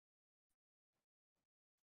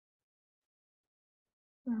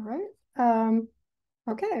All right.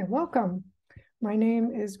 Okay, welcome. My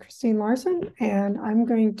name is Christine Larson, and I'm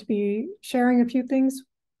going to be sharing a few things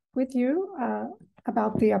with you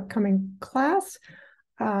about the upcoming class.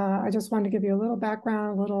 I just wanted to give you a little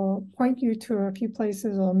background, point you to a few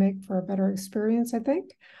places that'll make for a better experience, I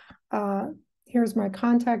think. Uh, Here's my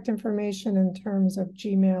contact information in terms of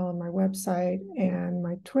Gmail and my website and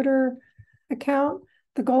my Twitter account.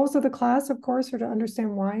 The goals of the class, of course, are to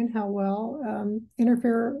understand why and how well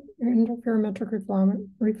interferometric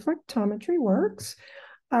reflectometry works.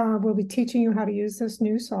 We'll be teaching you how to use this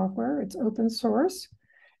new software. It's open source.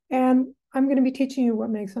 And I'm going to be teaching you what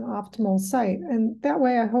makes an optimal site. And that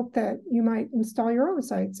way, I hope that you might install your own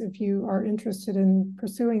sites if you are interested in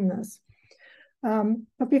pursuing this.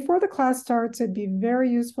 But before the class starts, it'd be very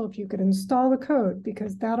useful if you could install the code,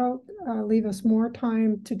 because that'll leave us more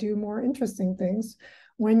time to do more interesting things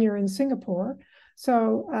when you're in Singapore.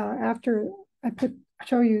 So after I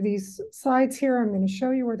show you these slides here, I'm going to show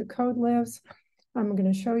you where the code lives. I'm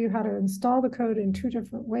going to show you how to install the code in 2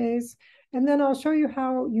 different ways. And then I'll show you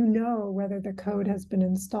how you know whether the code has been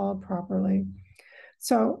installed properly.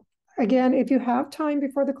 So again, if you have time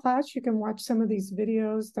before the class, you can watch some of these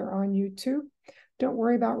videos. They're on YouTube. Don't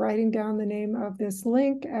worry about writing down the name of this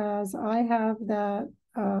link, as I have that.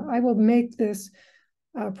 I will make this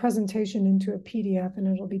presentation into a PDF, and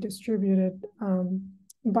it'll be distributed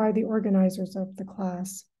by the organizers of the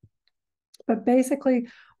class. But basically,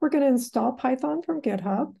 we're going to install Python from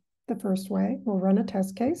GitHub the first way. We'll run a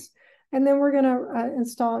test case, and then we're going to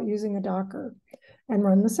install it using a Docker and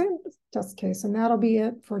run the same test case. And that'll be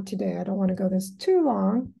it for today. I don't want to go this too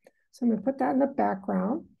long, so I'm going to put that in the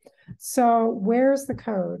background. So where's the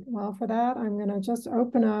code? Well, for that, I'm going to just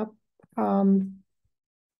open up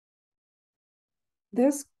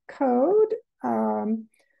this code.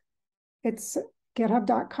 It's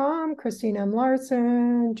github.com, Christine M.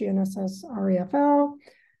 Larson, GNSS-IR.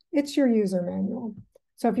 It's your user manual.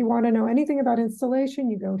 So if you want to know anything about installation,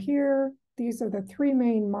 you go here. These are the 3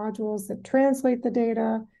 main modules that translate the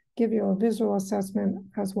data, give you a visual assessment,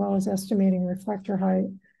 as well as estimating reflector height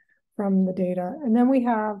from the data. And then we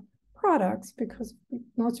have products, because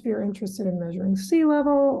most of you are interested in measuring sea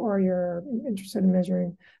level, or you're interested in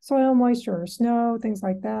measuring soil moisture or snow, things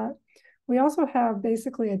like that. We also have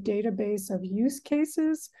basically a database of use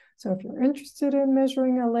cases. So if you're interested in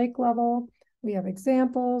measuring a lake level, we have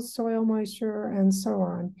examples, soil moisture, and so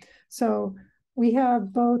on. So we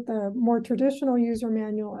have both a more traditional user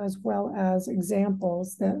manual as well as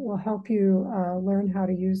examples that will help you learn how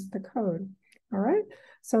to use the code. All right,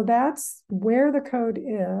 so that's where the code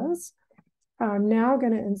is. I'm now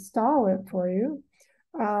going to install it for you.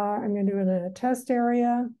 I'm going to do it in a test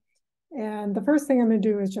area. And the first thing I'm going to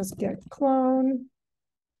do is just git clone.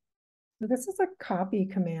 So this is a copy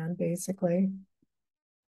command, basically.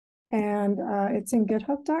 And it's in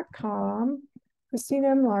github.com, Christine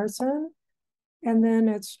M. Larson. And then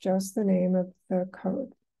it's just the name of the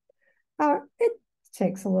code. It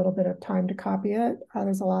takes a little bit of time to copy it.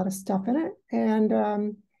 There's a lot of stuff in it.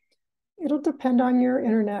 And it'll depend on your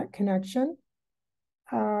internet connection.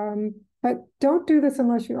 But don't do this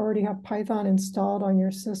unless you already have Python installed on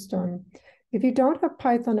your system. If you don't have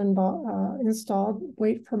Python installed,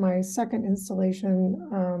 wait for my second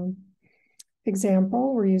installation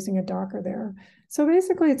example. We're using a Docker there. So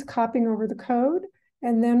basically, it's copying over the code.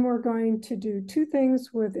 And then we're going to do 2 things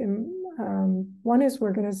with one is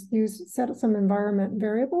we're going to set up some environment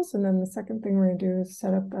variables. And then the second thing we're going to do is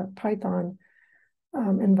set up a Python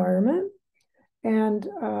environment. And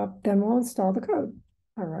then we'll install the code.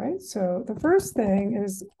 All right, so the first thing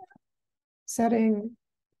is setting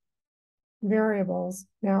variables.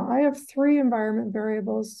 Now, I have 3 environment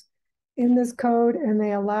variables in this code, and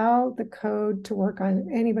they allow the code to work on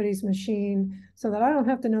anybody's machine so that I don't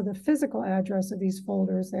have to know the physical address of these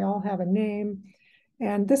folders. They all have a name,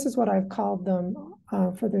 and this is what I've called them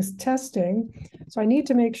for this testing. So I need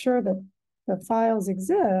to make sure that the files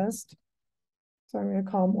exist. So I'm going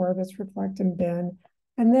to call them orbits, reflect, and bin.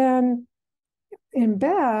 And then in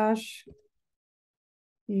Bash,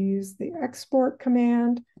 you use the export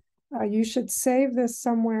command. You should save this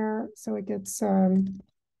somewhere so it gets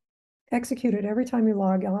executed every time you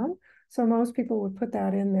log on. So most people would put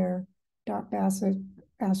that in their .bash.rc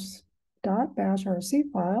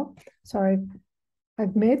file. So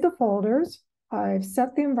I've made the folders. I've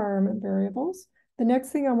set the environment variables. The next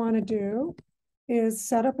thing I want to do is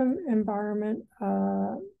set up an environment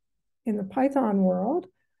in the Python world,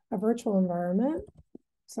 a virtual environment.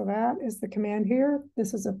 So that is the command here.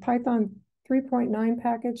 This is a Python 3.9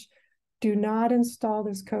 package. Do not install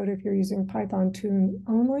this code if you're using Python 2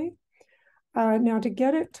 only. Now, to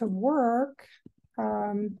get it to work,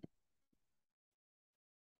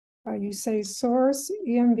 you say source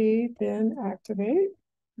EMB bin activate,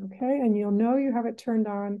 okay, and you'll know you have it turned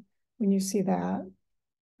on when you see that.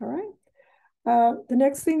 All right. The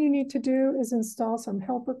next thing you need to do is install some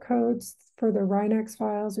helper codes for the Rhinex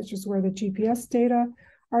files, which is where the GPS data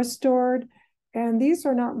are stored. And these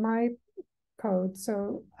are not my code,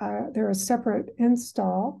 so they're a separate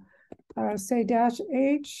install. Say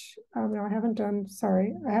 -H, no, I haven't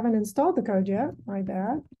installed the code yet, my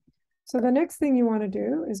bad. So the next thing you want to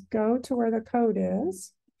do is go to where the code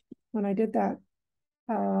is. When I did that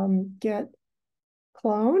get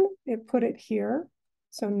clone, it put it here.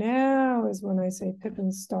 So now is when I say pip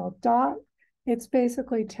install dot, it's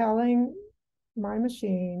basically telling my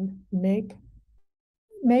machine, make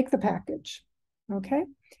the package, okay?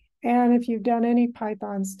 And if you've done any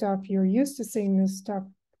Python stuff, you're used to seeing this stuff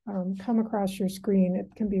come across your screen.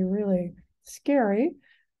 It can be really scary.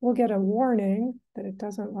 We'll get a warning that it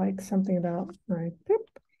doesn't like something about my pip.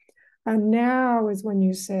 And now is when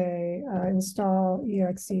you say install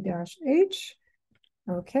exe-h,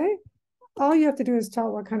 okay? All you have to do is tell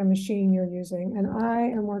it what kind of machine you're using. And I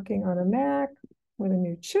am working on a Mac with a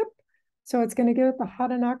new chip. So it's going to get the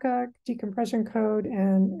Hatanaka decompression code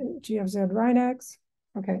and GFZ Rhinex.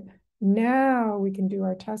 Okay, now we can do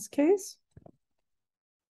our test case.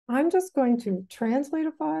 I'm just going to translate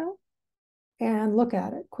a file and look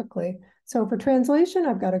at it quickly. So for translation,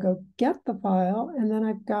 I've got to go get the file, and then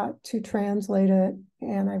I've got to translate it,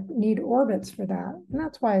 and I need orbits for that. And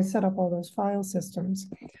that's why I set up all those file systems.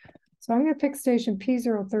 So I'm going to pick station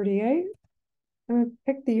P038. I'm going to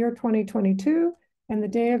pick the year 2022 and the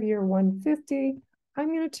day of year 150. I'm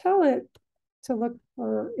going to tell it to look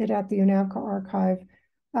for it at the UNAVCA archive,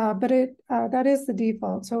 but that is the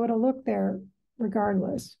default, so it'll look there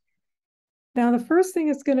regardless. Now, the first thing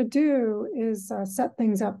it's going to do is set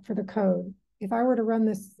things up for the code. If I were to run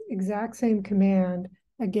this exact same command,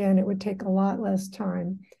 again, it would take a lot less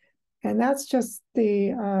time. And that's just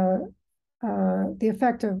the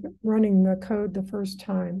effect of running the code the first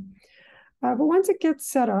time. But once it gets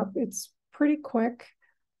set up, it's pretty quick.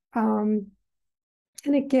 And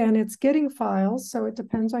again, it's getting files, so it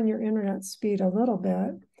depends on your internet speed a little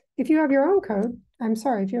bit. If you have your own code,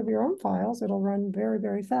 if you have your own files, it'll run very,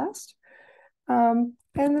 very fast. And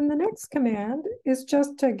then the next command is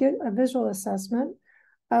just to get a visual assessment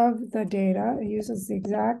of the data. It uses the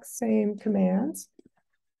exact same commands.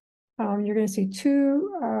 You're going to see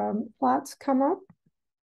two plots come up.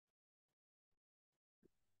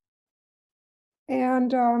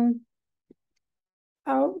 And the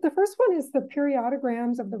first one is the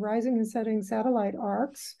periodograms of the rising and setting satellite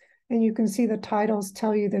arcs. And you can see the titles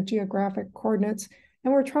tell you the geographic coordinates.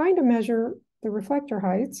 And we're trying to measure the reflector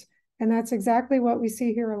heights. And that's exactly what we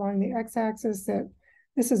see here along the x-axis, that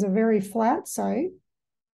this is a very flat site.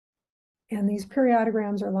 And these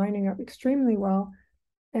periodograms are lining up extremely well.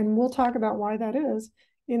 And we'll talk about why that is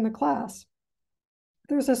in the class.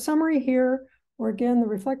 There's a summary here where, again, the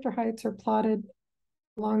reflector heights are plotted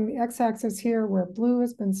along the x-axis here, where blue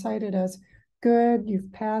has been cited as good.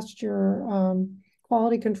 You've passed your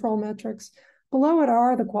quality control metrics. Below it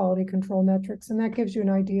are the quality control metrics, and that gives you an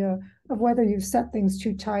idea of whether you've set things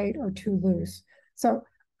too tight or too loose. So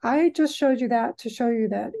I just showed you that to show you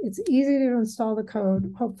that it's easy to install the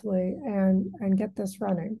code, hopefully, and get this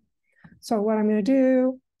running. So what I'm going to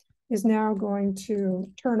do is now going to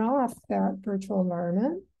turn off that virtual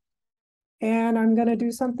environment, and I'm going to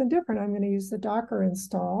do something different. I'm going to use the Docker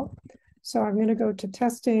install. So I'm going to go to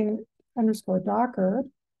testing_Docker.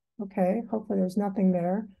 Okay, hopefully there's nothing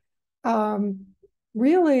there.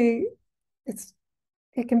 Really,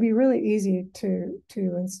 it can be really easy to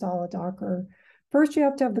install a Docker. First, you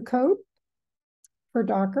have to have the code for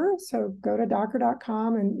Docker. So go to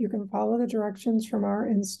docker.com and you can follow the directions from our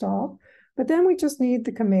install. But then we just need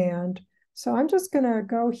the command. So I'm just going to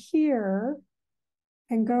go here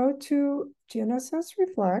and go to GNSS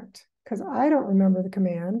reflect, because I don't remember the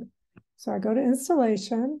command. So I go to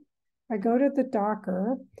installation. I go to the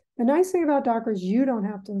Docker. The nice thing about Docker is you don't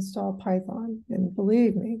have to install Python. And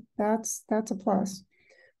believe me, that's a plus.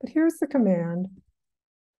 But here's the command.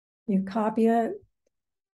 You copy it.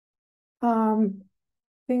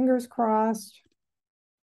 Fingers crossed.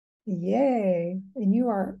 Yay. And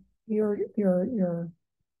you're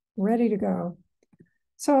ready to go.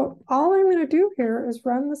 So all I'm going to do here is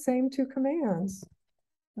run the same two commands.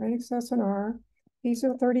 Rhinex-SNR,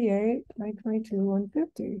 P038, 922,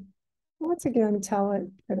 150. Once again, tell it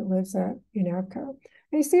that it lives at UNAVCA. And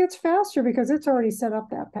you see it's faster because it's already set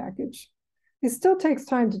up that package. It still takes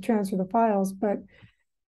time to transfer the files, but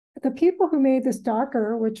the people who made this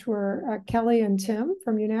Docker, which were Kelly and Tim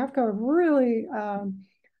from UNAVCO, have really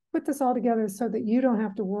put this all together so that you don't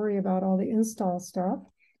have to worry about all the install stuff.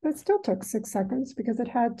 But it still took 6 seconds because it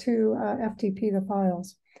had to FTP the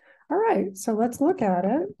files. All right, so let's look at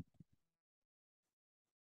it.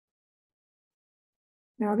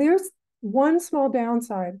 Now there's one small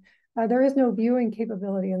downside. There is no viewing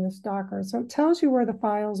capability in this Docker. So it tells you where the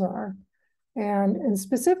files are. And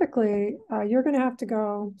specifically, you're going to have to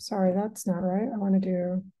go, sorry, that's not right. I want to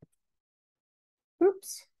do,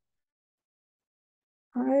 oops.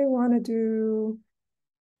 I want to do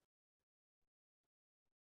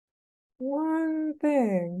one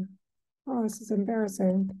thing. Oh, this is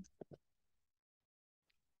embarrassing.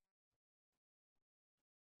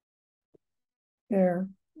 There.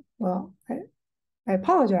 Well, I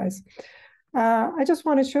apologize. I just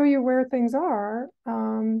want to show you where things are.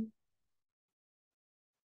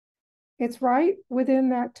 It's right within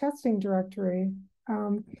that testing directory.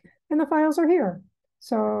 And the files are here.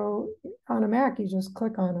 So on a Mac, you just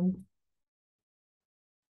click on them.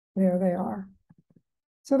 There they are.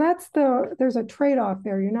 So there's a trade-off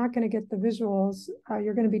there. You're not going to get the visuals.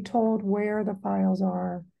 You're going to be told where the files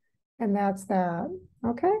are. And that's that.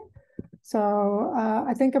 Okay. So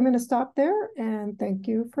I think I'm going to stop there and thank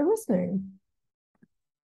you for listening.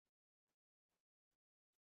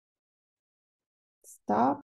 Stop.